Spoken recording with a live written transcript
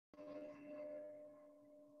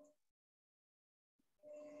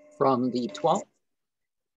from the 12th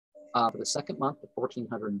of the second month of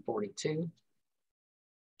 1442.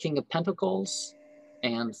 King of Pentacles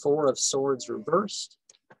and Four of Swords reversed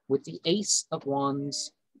with the Ace of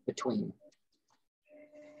Wands between.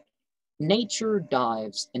 Nature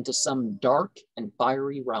dives into some dark and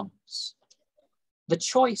fiery realms. The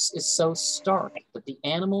choice is so stark that the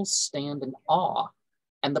animals stand in awe,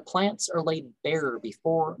 and the plants are laid bare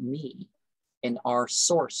before me in our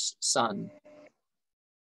source sun.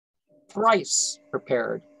 Thrice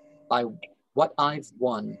prepared by what I've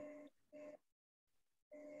won.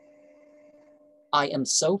 I am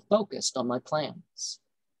so focused on my plans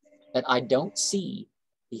that I don't see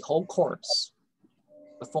the whole course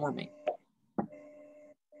before me.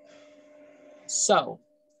 So,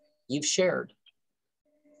 you've shared,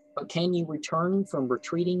 but can you return from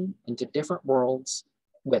retreating into different worlds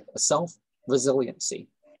with a self-resiliency?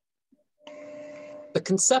 The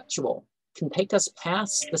conceptual can take us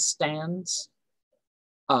past the stands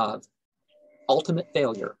of ultimate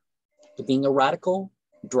failure to being a radical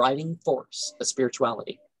driving force of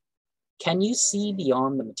spirituality. Can you see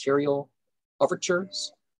beyond the material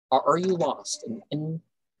overtures, or are you lost in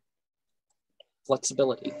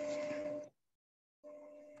inflexibility?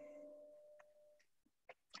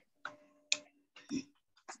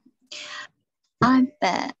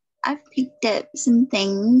 I've picked up some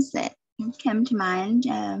things that come to mind.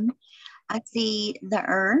 I see the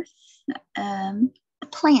earth,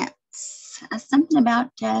 plants, something about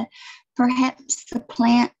perhaps the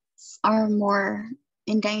plants are more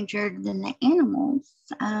endangered than the animals.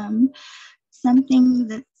 Something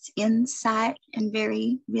that's in sight and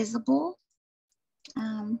very visible.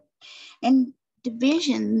 And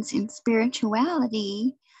divisions in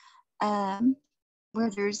spirituality, where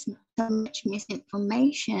there's so much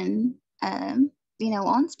misinformation,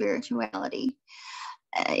 on spirituality.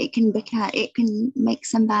 It can make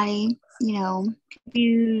somebody,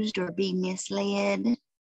 confused or be misled.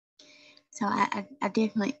 So I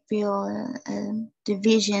definitely feel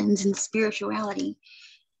divisions in spirituality.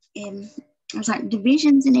 And there's like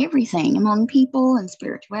divisions in everything among people and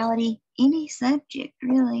spirituality, any subject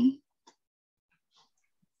really.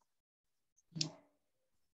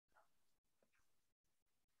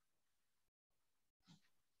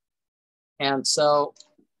 And so,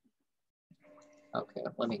 okay,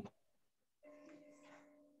 let me,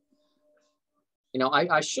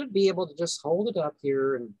 I should be able to just hold it up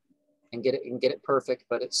here and get it perfect,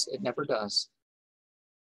 but it never does.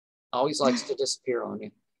 Always likes to disappear on you.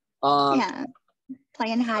 Yeah,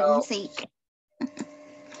 playing hide and seek.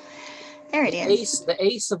 There it is. The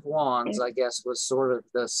Ace of Wands, I guess, was sort of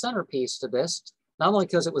the centerpiece to this, not only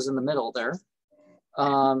because it was in the middle there,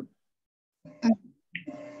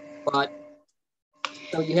 but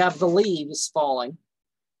so you have the leaves falling,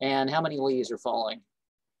 and how many leaves are falling?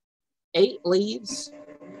 8 leaves.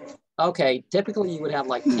 Okay, typically you would have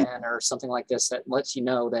like 10 or something like this that lets you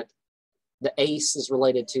know that the ace is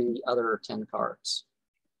related to the other 10 cards.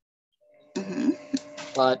 Mm-hmm.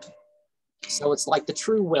 But so it's like the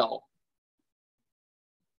true will.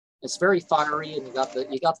 It's very fiery, and you got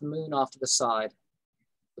the moon off to the side,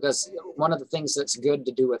 because one of the things that's good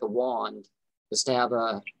to do with a wand is to have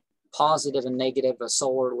a positive and negative, a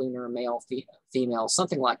solar, lunar, male, female,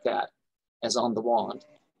 something like that, as on the wand.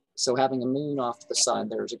 So having a moon off to the side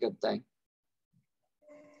there is a good thing.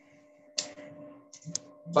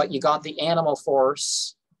 But you got the animal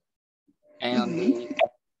force and the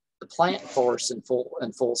plant force in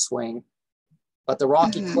full swing. But the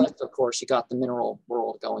rocky cliff, of course, you got the mineral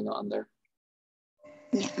world going on there.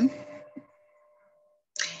 Yeah.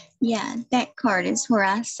 Yeah, that card is where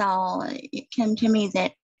I saw it come to me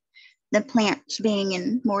that the plants being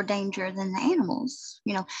in more danger than the animals.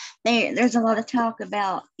 There's a lot of talk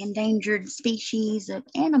about endangered species of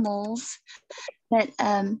animals, but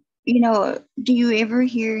do you ever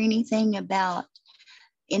hear anything about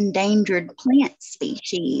endangered plant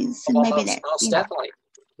species? And maybe that most definitely.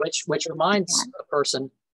 Which reminds a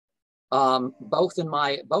person, both in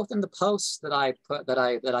the posts that I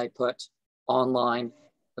put online,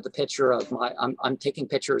 with the picture of I'm taking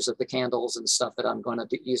pictures of the candles and stuff that I'm going to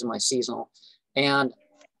use in my seasonal. And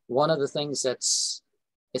one of the things it's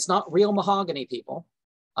not real mahogany, people.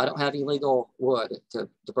 I don't have illegal wood to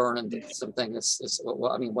burn into something. What's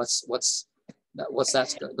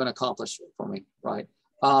that going to accomplish for me, right?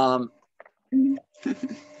 But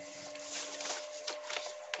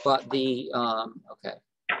okay.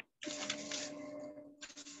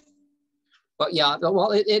 But yeah,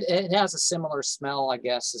 well, it has a similar smell, I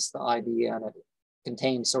guess, is the idea, and it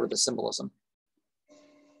contains sort of the symbolism.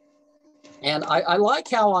 And I like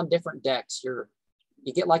how on different decks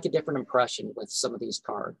you get like a different impression with some of these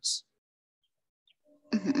cards.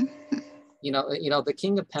 Mm-hmm. You know, the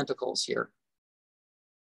King of Pentacles here.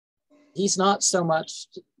 He's not so much,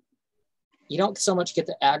 you don't so much get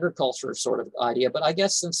the agriculture sort of idea, but I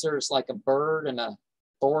guess since there's like a bird and a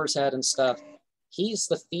boar's head and stuff, he's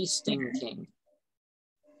the feasting king.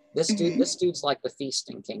 This dude's like the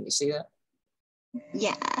feasting king. You see that?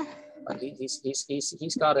 Yeah.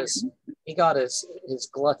 He's got his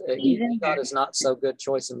glut. He got his not so good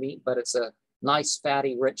choice of meat, but it's a nice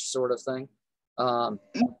fatty rich sort of thing. And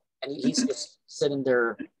he's just sitting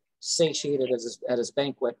there satiated at his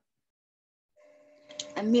banquet.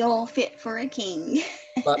 A meal fit for a king.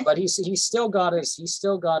 but he's still got his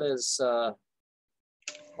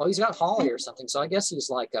well, he's got holly or something. So I guess he's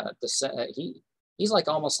like he's like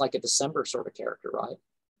almost like a December sort of character, right?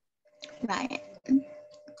 Right.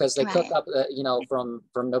 Because they cook up, you know, from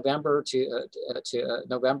November to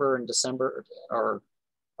November and December are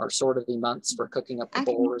sort of the months for cooking up the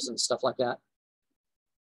boars and stuff like that.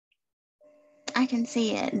 I can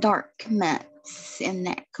see it. Dark months in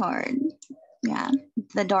that card. Yeah,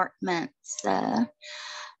 the dark months.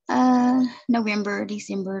 November,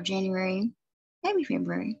 December, January, maybe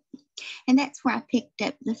February, and that's where I picked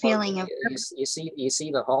up the feeling of. You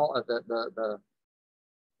see the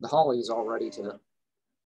holly's all ready to.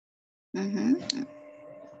 Mm-hmm.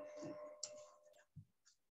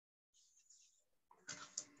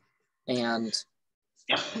 And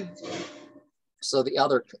so the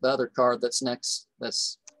other card that's next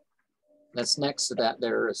next to that,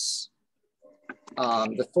 there is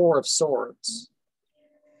the Four of Swords.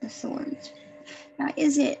 The swords. Now,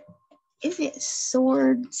 is it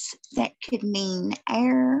swords that could mean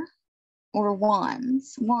air or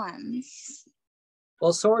wands? Wands.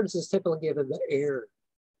 Well, swords is typically given the air,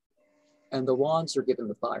 and the wands are given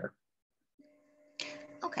the fire.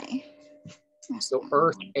 Okay. So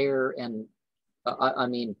earth, air, and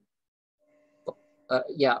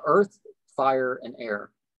yeah, earth, fire, and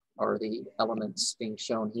air are the elements being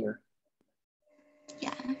shown here.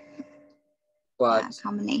 Yeah. But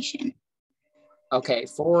combination. Okay,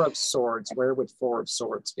 Four of Swords. Where would Four of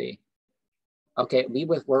Swords be? Okay,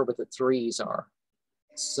 where the threes are.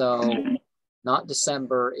 So not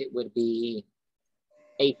December, it would be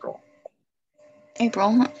April.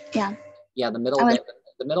 April, yeah. Yeah, the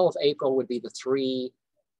middle of April would be the 3,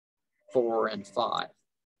 4, and 5.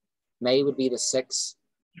 May would be the 6,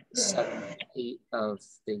 7, 8 of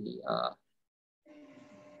the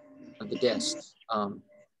discs.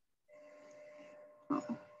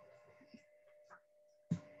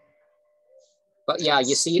 But yeah,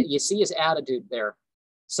 you see his attitude there.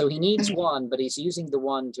 So he needs one, but he's using the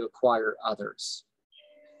one to acquire others.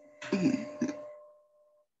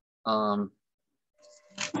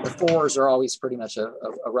 The fours are always pretty much a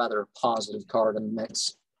rather positive card in the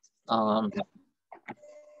mix. And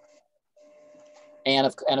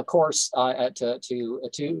of course,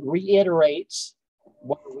 to reiterate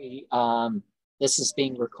what we this is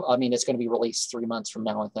being it's going to be released 3 months from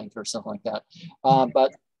now, I think, or something like that.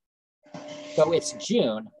 But so it's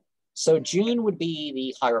June. So June would be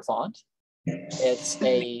the Hierophant. It's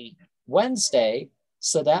a Wednesday,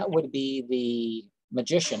 so that would be the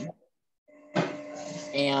Magician.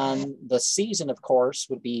 And the season, of course,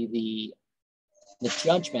 would be the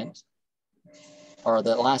Judgment, or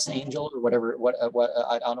the Last Angel, or whatever. What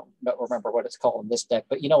I don't remember what it's called in this deck,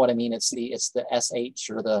 but you know what I mean. It's the SH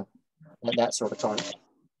or that sort of card.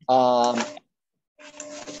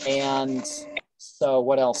 And so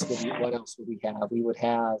what else would we have? We would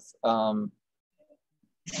have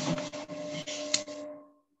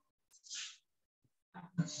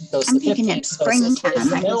so it's I'm the 15th. So it's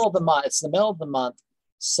the middle of the month. It's the middle of the month.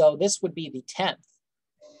 So this would be the 10th.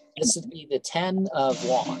 This would be the 10 of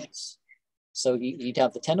Wands. So you'd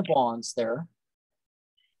have the 10 of Wands there.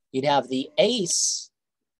 You'd have the Ace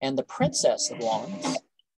and the Princess of Wands.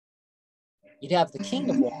 You'd have the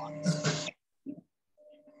King of Wands,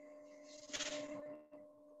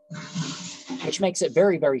 which makes it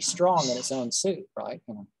very, very strong in its own suit, right?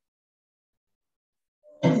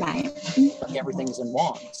 Right. Like everything's in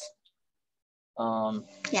Wands.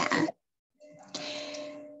 Yeah.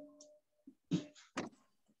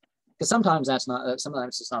 Because sometimes that's not.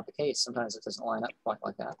 Sometimes it's not the case. Sometimes it doesn't line up quite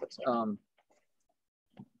like that. But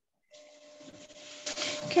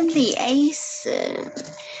can the Ace,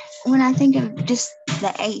 when I think of just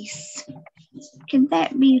the Ace, can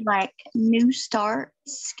that be like new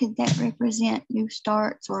starts? Could that represent new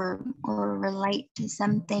starts or relate to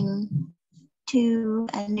something, to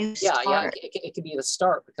a new start? Yeah. It could be the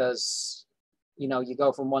start, because you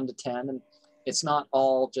go from 1 to 10, and it's not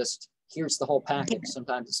all just here's the whole package.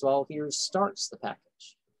 Sometimes it's, well, here's starts the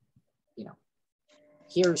package. You know,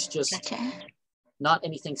 here's just not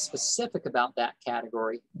anything specific about that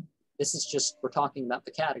category. This is just, we're talking about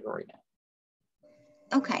the category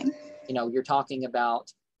now. Okay. You know, you're talking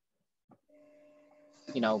about,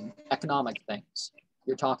 you know, economic things.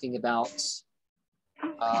 You're talking about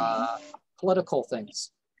political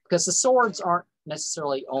things, because the swords aren't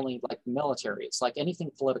necessarily only like military. It's like anything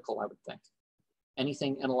political, I would think,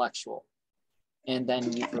 anything intellectual, and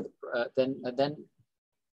then you then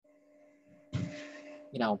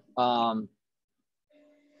you know,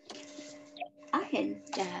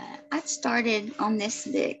 I started on this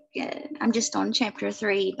book. I'm just on chapter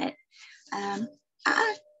 3, but I'm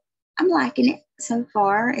liking it so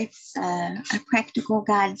far. It's a practical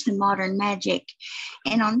guide to modern magic,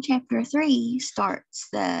 and on chapter 3 starts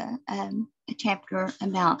a chapter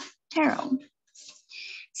about tarot.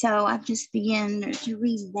 So I've just begun to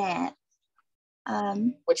read that.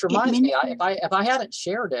 Which reminds me, if I hadn't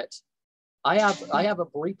shared it, I have a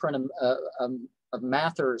reprint of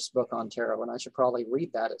McArthur's book on tarot, and I should probably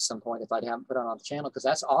read that at some point if I haven't put it on the channel, because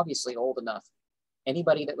that's obviously old enough.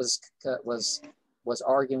 Anybody that was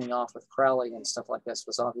arguing off with Crowley and stuff like this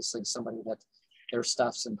was obviously somebody that their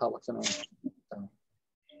stuff's in public domain. So.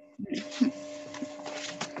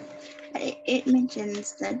 It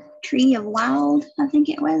mentions the tree of wild, I think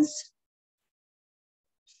it was.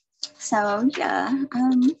 So yeah,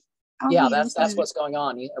 yeah, that's what's going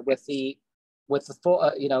on with the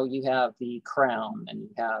full. You know, you have the crown, and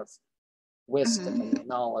you have wisdom and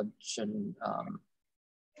knowledge, and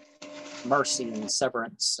mercy and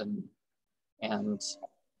severance, and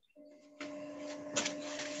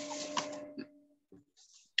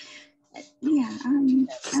yeah, you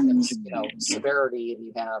know, severity, and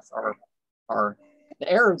you have or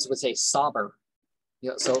the Arabs would say sabr. You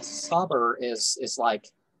know, so sabr is like,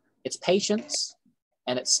 it's patience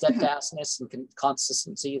and it's steadfastness and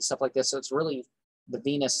consistency and stuff like this. So it's really the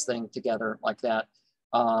Venus thing together like that.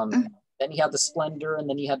 Then you have the splendor, and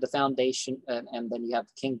then you have the foundation, and then you have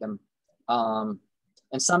the kingdom. And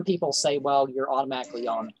some people say, well, you're automatically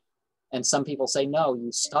on. And some people say, no,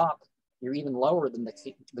 you stop. You're even lower than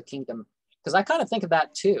the kingdom. Because I kind of think of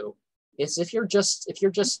that too. Is if you've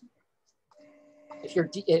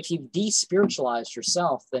despiritualized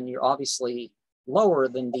yourself, then you're obviously lower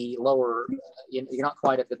than the lower. You're not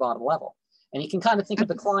quite at the bottom level. And you can kind of think of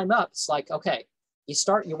the climb up. It's like, okay, you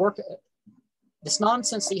work this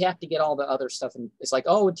nonsense that you have to get all the other stuff, and it's like,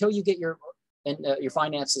 oh, until you get your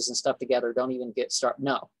finances and stuff together, don't even get started.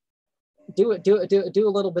 No, do a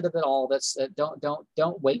little bit of it all. That's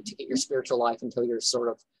don't wait to get your spiritual life until you're sort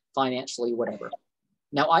of financially whatever.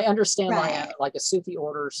 Now I understand, like a Sufi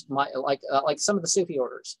orders, like some of the Sufi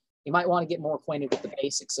orders, you might want to get more acquainted with the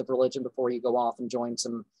basics of religion before you go off and join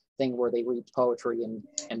some thing where they read poetry and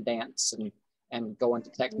dance and go into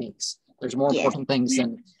techniques. There's more important things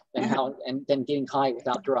than getting high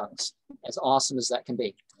without drugs, as awesome as that can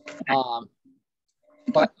be.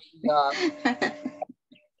 But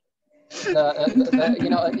you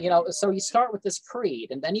know, so you start with this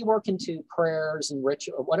creed, and then you work into prayers and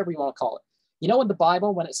ritual, whatever you want to call it. You know, in the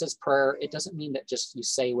Bible, when it says prayer, it doesn't mean that just you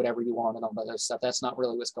say whatever you want and all that other stuff. That's not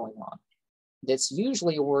really what's going on. It's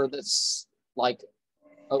usually a word that's like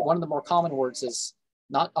one of the more common words is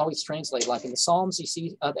not always translated. Like in the Psalms, you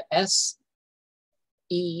see the S-E-L-A-H.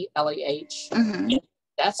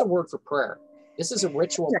 That's a word for prayer. This is a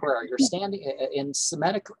ritual prayer. You're standing in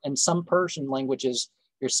Semitic and some Persian languages.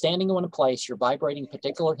 You're standing in a place. You're vibrating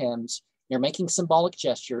particular hymns. You're making symbolic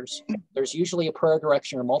gestures. There's usually a prayer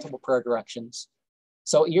direction or multiple prayer directions.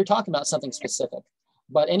 So you're talking about something specific.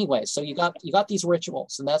 But anyway, so you got these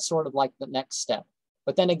rituals, and that's sort of like the next step.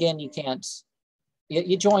 But then again, you can't.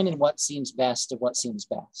 You join in what seems best and what seems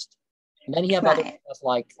best. And then you have other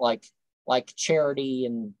stuff like charity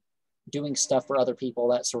and doing stuff for other people,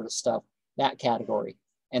 that sort of stuff, that category.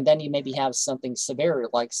 And then you maybe have something severe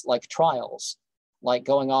like trials, like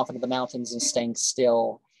going off into the mountains and staying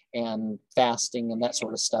still and fasting and that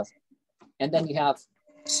sort of stuff. And then you have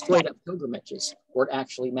straight up pilgrimages where it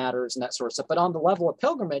actually matters and that sort of stuff. But on the level of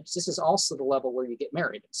pilgrimage, this is also the level where you get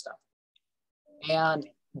married and stuff. And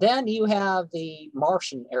then you have the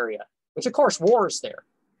Martian area, which of course war is there.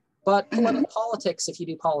 But politics, if you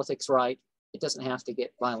do politics right, it doesn't have to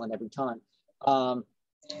get violent every time.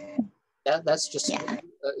 That's just, you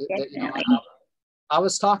know, I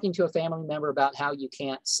was talking to a family member about how you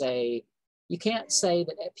can't say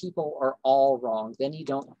that people are all wrong. Then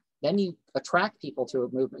you attract people to a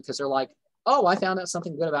movement because they're like, oh, I found out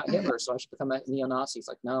something good about Hitler, so I should become a neo-Nazi. It's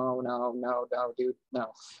like, no, dude,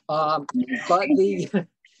 no. But the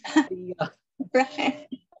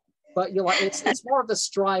but you're like, it's more of the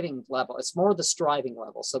striving level. It's more of the striving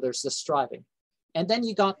level. So there's the striving. And then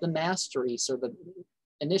you got the mastery, so the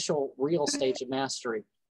initial real stage of mastery,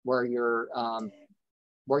 where you're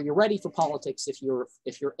ready for politics. If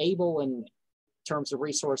you're able in terms of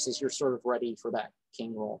resources, you're sort of ready for that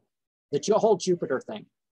king role. The whole Jupiter thing.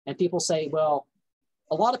 And people say, well,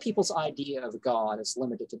 a lot of people's idea of God is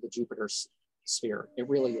limited to the Jupiter sphere. It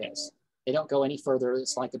really is. They don't go any further.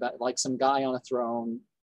 It's like some guy on a throne,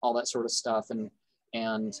 all that sort of stuff.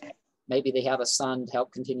 And maybe they have a son to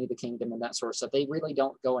help continue the kingdom and that sort of stuff. They really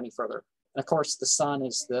don't go any further. And of course, the sun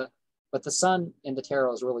is but the sun in the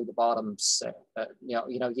tarot is really the bottom set. You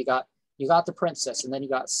got the princess, and then you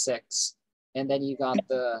got 6, and then you got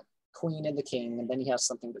the queen and the king, and then you have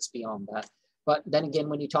something that's beyond that. But then again,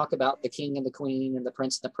 when you talk about the king and the queen and the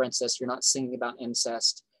prince and the princess, you're not singing about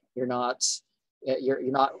incest. You're not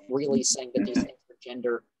really saying that these things are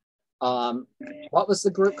gender. What was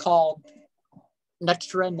the group called?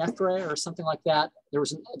 Nefre or something like that. There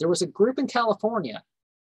was a group in California,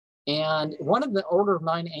 and one of the Order of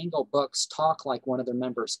Nine Angle books talk like one of their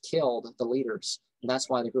members killed the leaders, and that's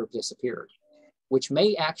why the group disappeared, which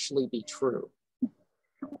may actually be true.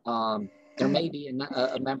 There may be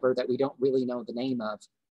a member that we don't really know the name of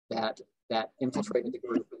that infiltrated the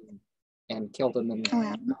group and killed them in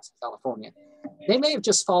California. They may have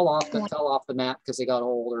just fell off the map because they got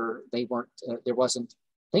old, or they weren't. There wasn't.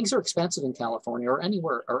 Things are expensive in California or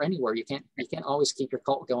anywhere. You can't always keep your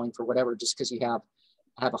cult going for whatever just because you have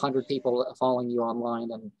 100 people following you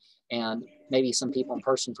online and maybe some people in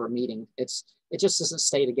person for a meeting. It just doesn't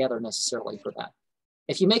stay together necessarily for that.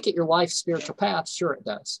 If you make it your life spiritual path, sure it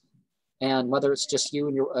does. And whether it's just you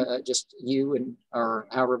and or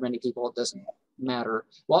however many people, it doesn't matter.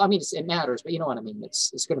 Well, I mean, it matters, but you know what I mean.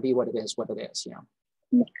 It's going to be what it is. You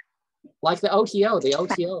know. Like the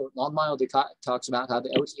OTO, Long Mile talks about how the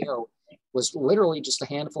OTO was literally just a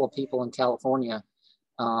handful of people in California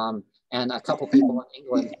and a couple people in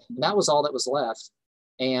England. And that was all that was left.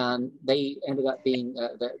 And they ended up being,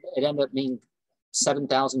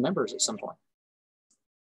 7,000 members at some point.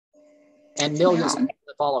 And millions of people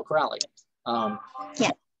that follow Crowley.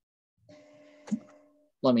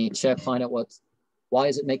 Let me check, find out why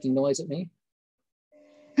is it making noise at me?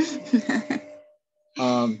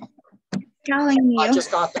 Telling you. I just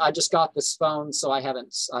got this phone, so I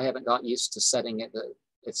haven't got used to setting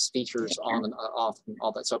its features on and off and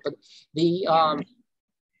all that stuff. But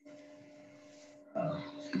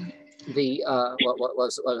what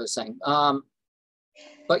was I saying?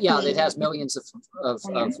 But yeah, it has millions of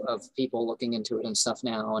people looking into it and stuff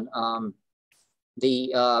now, and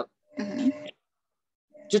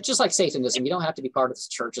just like Satanism, you don't have to be part of the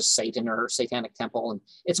Church of Satan or Satanic Temple, and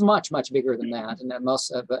it's much bigger than that. And that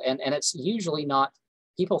and it's usually not.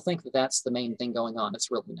 People think that that's the main thing going on. It's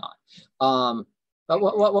really not. But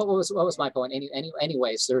what was my point?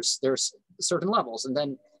 Anyways, there's certain levels, and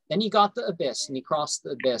then you got the abyss, and you cross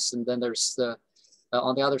the abyss, and then there's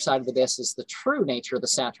on the other side of the abyss is the true nature of the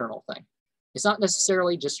Saturnal thing. It's not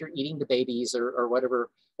necessarily just you're eating the babies or whatever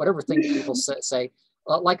thing that people say.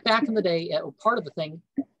 Like back in the day, part of the thing,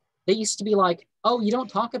 they used to be like, oh, you don't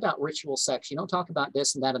talk about ritual sex. You don't talk about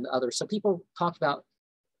this and that and the other. So people talked about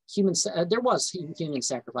there was human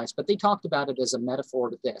sacrifice, but they talked about it as a metaphor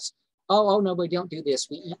to this. Oh no, we don't do this.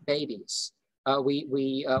 We eat babies.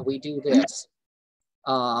 We do this.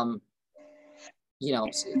 Some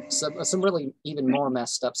really even more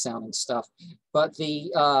messed up sounding stuff. But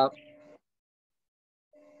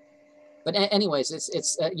anyways,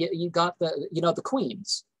 it's you got the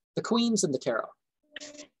queens in the tarot.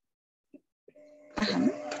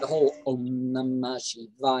 The whole Om Namah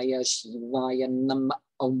Shivaya Namah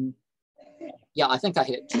Om. Yeah, I think I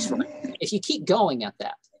hit it just right. If you keep going at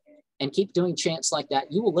that and keep doing chants like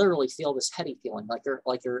that, you will literally feel this heady feeling, like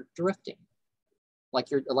you're drifting,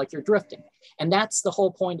 like you're drifting. And that's the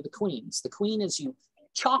whole point of the queens. The queen is you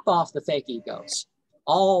chop off the fake egos.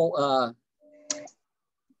 All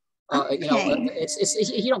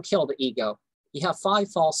you don't kill the ego. You have 5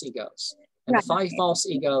 false egos. And the 5 false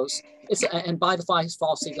egos, and by the 5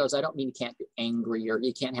 false egos, I don't mean you can't be angry or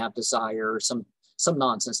you can't have desire or some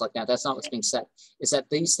nonsense like that. That's not what's being said. Is that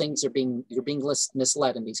these things you're being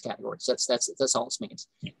misled in these categories. That's all it means.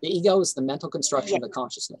 The ego is the mental construction of the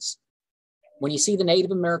consciousness. When you see the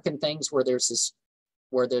Native American things where there's this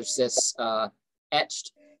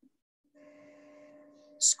etched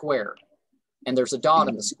square, and there's a dot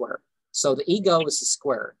in the square. So the ego is the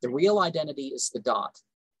square. The real identity is the dot.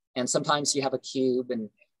 And sometimes you have a cube, and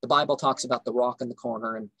the Bible talks about the rock in the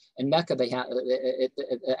corner. And in Mecca, they have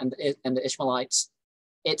and the Ishmaelites.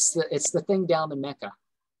 It's the thing down in Mecca.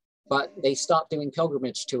 but they stopped doing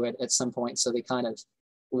pilgrimage to it at some point. So they kind of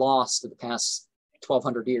lost in the past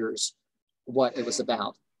 1,200 years what it was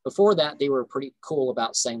about. Before that, they were pretty cool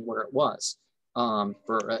about saying where it was. Oh,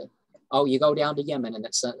 you go down to Yemen, and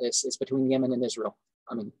it's between Yemen and Israel.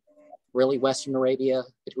 I mean, really, Western Arabia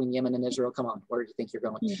between Yemen and Israel? Come on, where do you think you're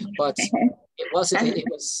going? But it wasn't.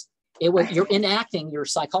 It was. You're enacting your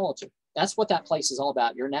psychology. That's what that place is all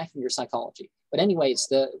about. You're enacting your psychology. But anyways,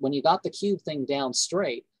 when you got the cube thing down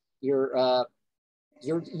straight, you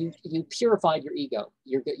purified your ego.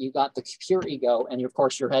 You got the pure ego, and of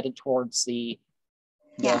course you're headed towards the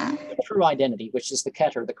true identity, which is the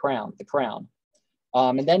Keter, the crown.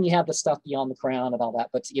 And then you have the stuff beyond the crown and all that.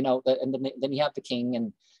 But you know, and then you have the king,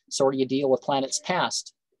 and sort of you deal with planets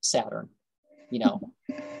past Saturn. You know,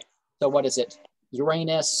 so what is it?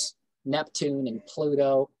 Uranus, Neptune, and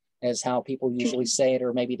Pluto is how people usually say it,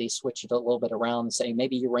 or maybe they switch it a little bit around and say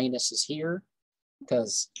maybe Uranus is here,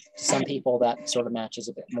 because some people that sort of matches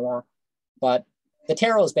a bit more. But the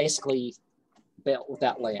tarot is basically built with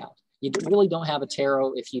that layout. You really don't have a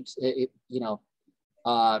tarot if you know.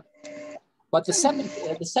 But the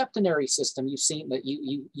septenary system, you've seen that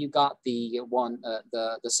you got the one,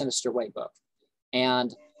 the Sinister Way book,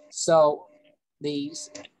 and so the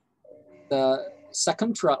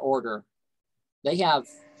Sakuntra order, they have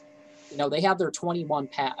their 21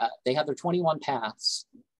 paths,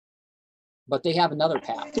 but they have another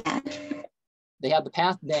path. They have the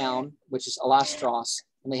path down, which is Alastros,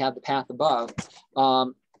 and they have the path above,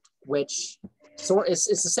 which it's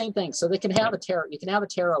the same thing. So they can have a tarot. You can have a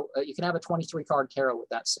tarot. You can have a 23 card tarot with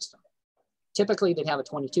that system. Typically, they'd have a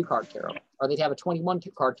 22 card tarot, or they'd have a 21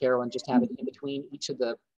 card tarot and just have it in between each of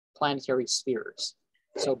the planetary spheres.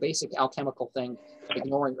 So basic alchemical thing,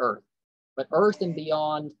 ignoring Earth. But Earth and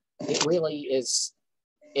beyond, it really is.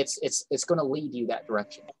 It's going to lead you that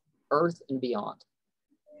direction. Earth and beyond.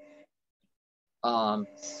 But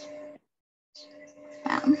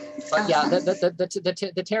yeah,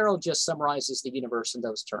 the tarot just summarizes the universe in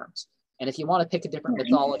those terms. And if you want to pick a different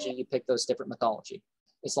mythology, you pick those different mythology.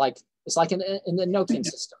 It's like in the Nokian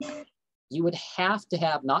system. You would have to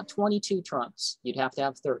have not 22 trumps. You'd have to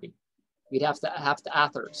have 30. You'd have to have the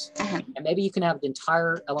Athers. And maybe you can have the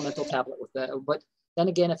entire elemental tablet with that. But then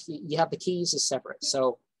again, if you have the keys as separate.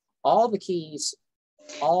 So all the keys,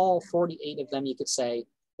 all 48 of them, you could say,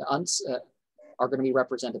 are going to be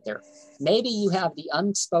represented there. Maybe you have the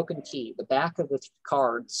unspoken key. The back of the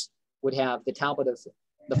cards would have the tablet of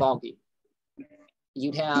the Valgi.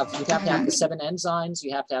 You'd have to have the 7 ensigns.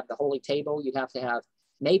 You have to have the holy table. You'd have to have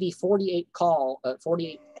maybe 48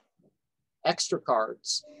 extra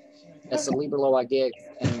cards. That's the Libro Agig,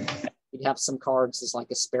 and you'd have some cards as like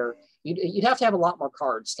a spare. You'd have to have a lot more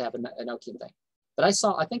cards to have an Enochian thing. But I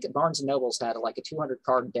think at Barnes and Noble's had like a 200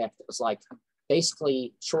 card deck that was like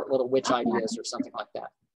basically short little witch ideas or something like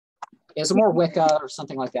that. It was more Wicca or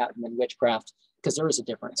something like that than witchcraft, because there is a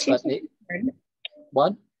difference. But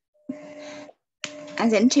what?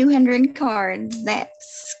 As in 200 cards,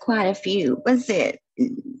 that's quite a few. Was it?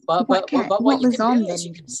 But what was on this?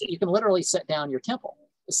 You can literally set down your temple.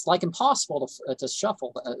 It's like impossible to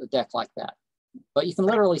shuffle a deck like that. But you can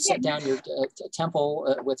literally set down your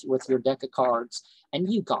temple with your deck of cards, and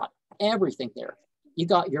you got everything there. You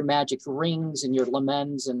got your magic rings and your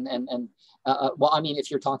laments well, I mean, if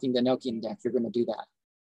you're talking the Nokian deck, you're going to do that.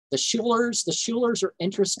 The Schulers are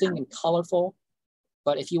interesting and colorful,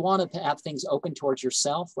 but if you want to have things open towards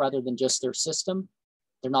yourself rather than just their system,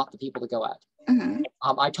 they're not the people to go at.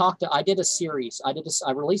 I did a series. I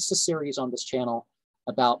released a series on this channel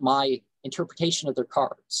about my interpretation of their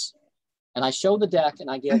cards, and I show the deck, and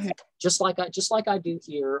I give just like I do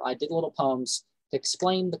here. I did little poems to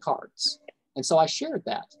explain the cards. And so I shared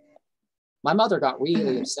that. My mother got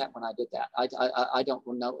really upset when I did that. I don't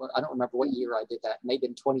know. I don't remember what year I did that. Maybe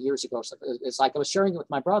 20 years ago. So it's like I was sharing it with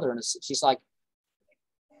my brother, and she's like,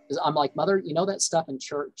 I'm like, Mother, you know that stuff in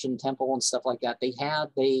church and temple and stuff like that. They have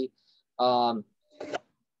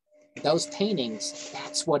those paintings.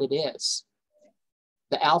 That's what it is.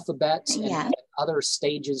 The alphabets and other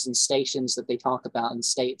stages and stations that they talk about, and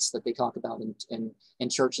states that they talk about in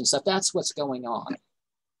church and stuff. That's what's going on.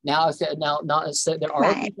 Now, there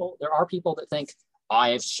are people that think I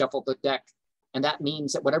have shuffled the deck, and that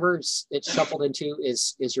means that whatever it's shuffled into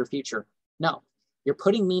is your future. No, you're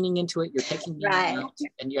putting meaning into it. You're taking meaning out,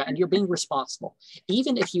 and you're being responsible.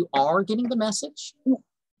 Even if you are getting the message,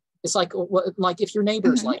 it's like if your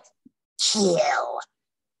neighbor's like, chill,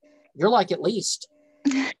 you're like, at least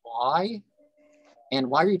why, and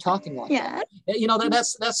why are you talking like that? You know,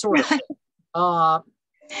 that's sort of.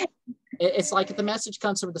 it's like if the message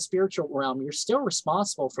comes from the spiritual realm, you're still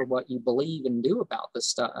responsible for what you believe and do about this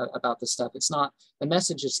stuff. It's not, the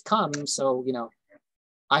message has come. So, you know,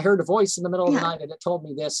 I heard a voice in the middle of the night and it told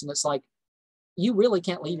me this, and it's like, you really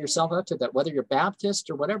can't leave yourself up to that. Whether you're Baptist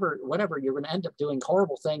or whatever, you're going to end up doing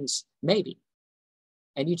horrible things, maybe.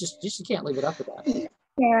 And you just can't leave it up to that.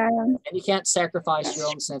 Yeah. And you can't sacrifice your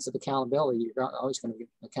own sense of accountability. You're always going to be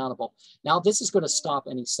accountable. Now, this is going to stop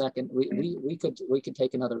any second. We could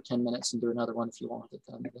take another 10 minutes and do another one if you wanted.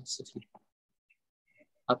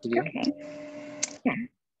 Up to you. Okay. Yeah.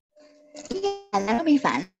 Yeah, that'll be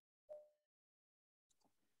fun.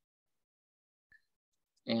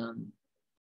 And